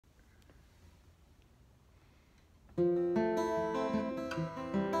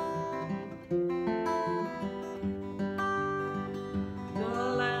The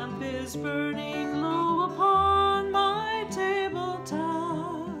lamp is burning low upon my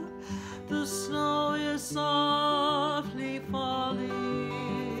tabletop. The snow is softly falling.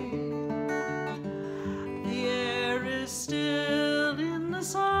 The air is still in the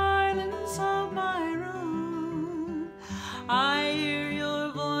silence of my room. I hear your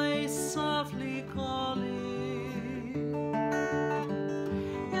voice softly calling.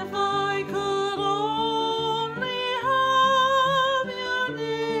 If I could only have you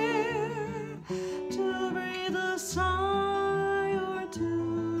near to breathe a sigh or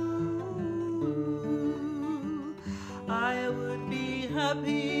two, I would be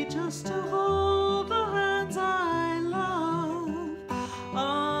happy just to hold the hands I love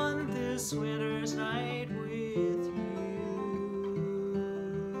on this winter's night with you.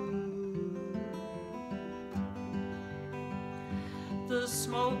 The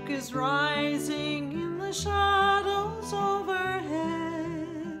smoke is rising in the shadows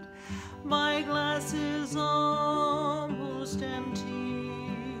overhead. My glass is almost empty.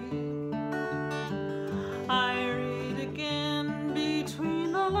 I read again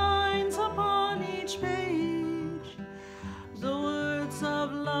between the lines upon each page the words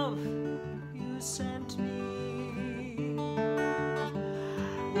of love you sent me.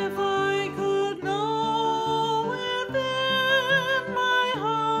 If I could know within my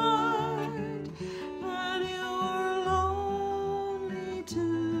heart that you were lonely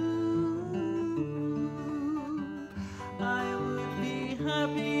too, I would be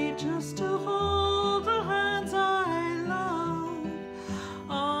happy just to hold the hands I love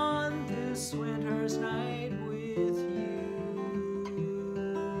on this winter's night with you.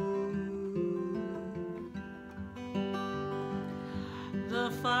 The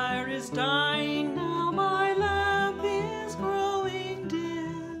fire is dying now, my lamp is growing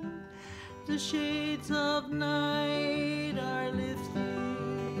dim. The shades of night are lifting.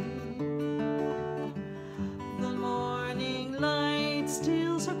 The morning light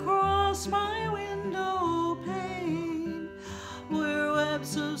steals across my window pane, where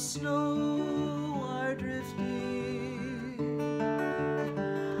webs of snow are drifting.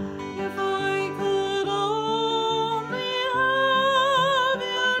 If I could only have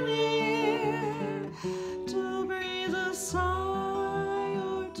you near to breathe a sigh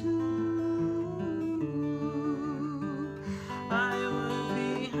or two, I would be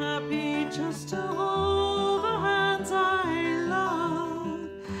happy just to hold the hands I love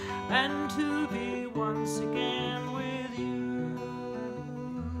and to be once again with you,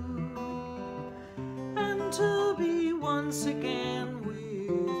 and to be once again